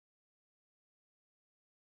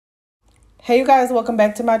Hey you guys, welcome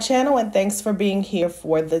back to my channel and thanks for being here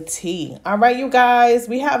for the tea. All right, you guys,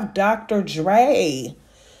 we have Dr. Dre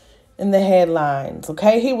in the headlines,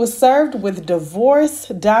 okay? He was served with divorce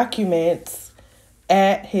documents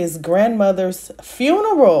at his grandmother's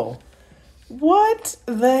funeral. What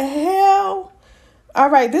the hell? All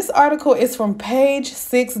right, this article is from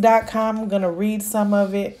page6.com. I'm going to read some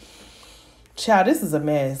of it. Child, this is a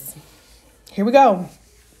mess. Here we go.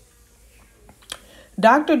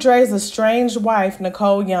 Dr. Dre's estranged wife,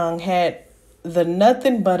 Nicole Young, had the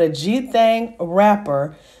Nothing But a G-Thang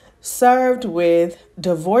rapper served with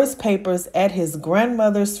divorce papers at his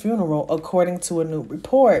grandmother's funeral, according to a new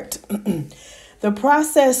report. The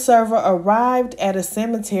process server arrived at a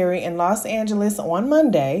cemetery in Los Angeles on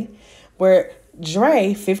Monday, where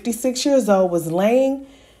Dre, 56 years old, was laying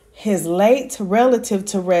his late relative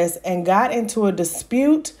to rest and got into a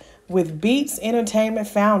dispute with Beats Entertainment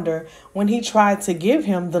founder when he tried to give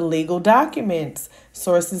him the legal documents,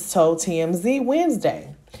 sources told TMZ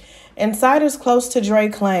Wednesday. Insiders close to Dre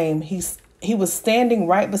claim he was standing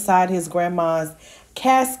right beside his grandma's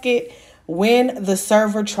casket when the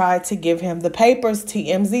server tried to give him the papers,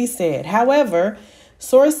 TMZ said. However,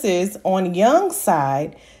 sources on Young's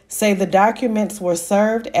side say the documents were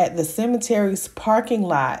served at the cemetery's parking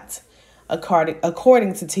lot,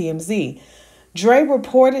 according to TMZ. Dre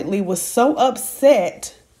reportedly was so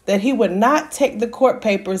upset that he would not take the court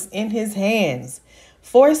papers in his hands,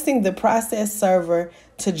 forcing the process server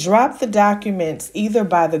to drop the documents either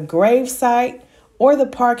by the gravesite or the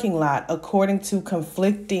parking lot, according to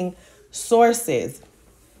conflicting sources.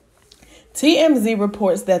 TMZ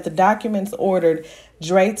reports that the documents ordered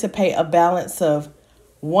Dre to pay a balance of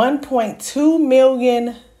 $1.2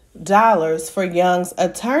 million for Young's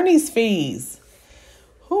attorney's fees.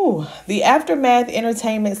 The Aftermath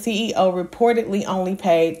Entertainment CEO reportedly only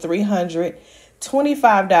paid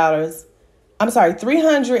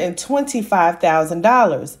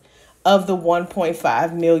 $325,000 of the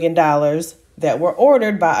 $1.5 million that were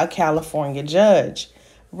ordered by a California judge.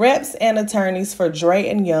 Reps and attorneys for Dre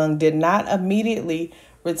and Young did not immediately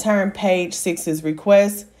return Page Six's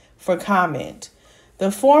request for comment.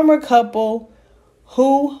 The former couple,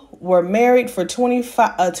 who were married for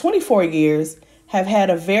 24 years, have had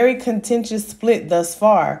a very contentious split thus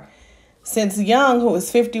far, since Young, who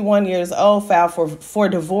is 51 years old, filed for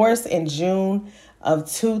divorce in June of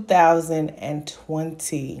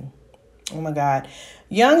 2020. Oh my God.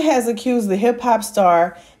 Young has accused the hip-hop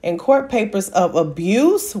star in court papers of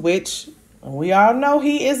abuse, which we all know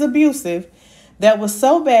he is abusive, that was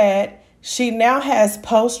so bad she now has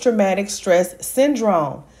post-traumatic stress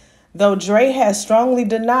syndrome, though Dre has strongly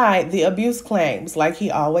denied the abuse claims, like he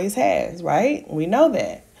always has, right? We know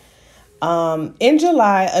that. In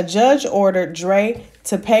July, a judge ordered Dre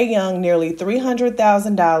to pay Young nearly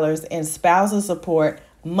 $300,000 in spousal support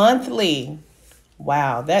monthly.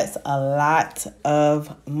 Wow, that's a lot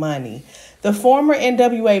of money. The former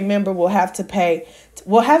NWA member will have to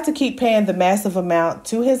keep paying the massive amount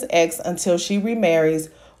to his ex until she remarries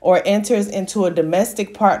or enters into a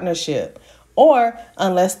domestic partnership, or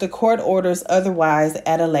unless the court orders otherwise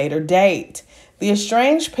at a later date. The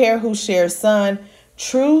estranged pair, who share son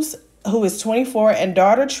Truce, who is 24, and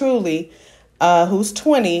daughter Truly, who's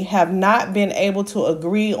 20, have not been able to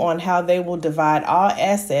agree on how they will divide all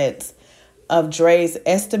assets of Dre's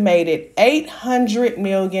estimated $800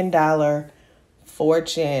 million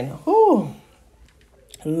fortune. Whew.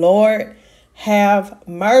 Lord have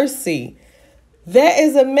mercy. That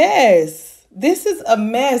is a mess. This is a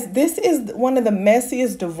mess. This is one of the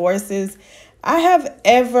messiest divorces I have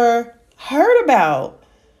ever heard about.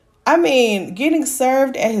 I mean, getting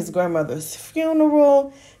served at his grandmother's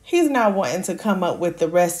funeral. He's not wanting to come up with the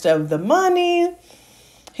rest of the money.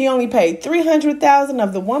 He only paid $300,000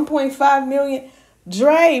 of the $1.5 million.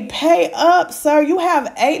 Dre, pay up, sir. You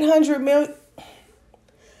have $800 million.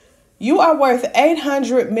 You are worth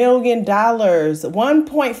 $800 million.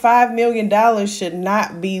 $1.5 million should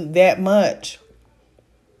not be that much.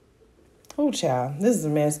 Oh, child, this is a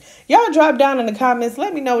mess. Y'all drop down in the comments.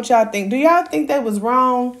 Let me know what y'all think. Do y'all think that was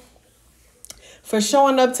wrong for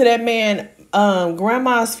showing up to that man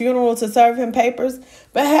grandma's funeral to serve him papers?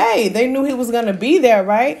 But hey, they knew he was going to be there,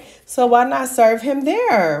 right? So why not serve him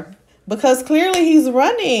there? Because clearly he's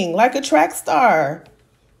running like a track star.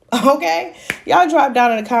 Okay, y'all drop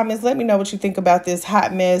down in the comments. Let me know what you think about this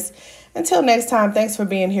hot mess. Until next time, thanks for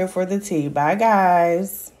being here for the tea. Bye,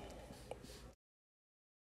 guys.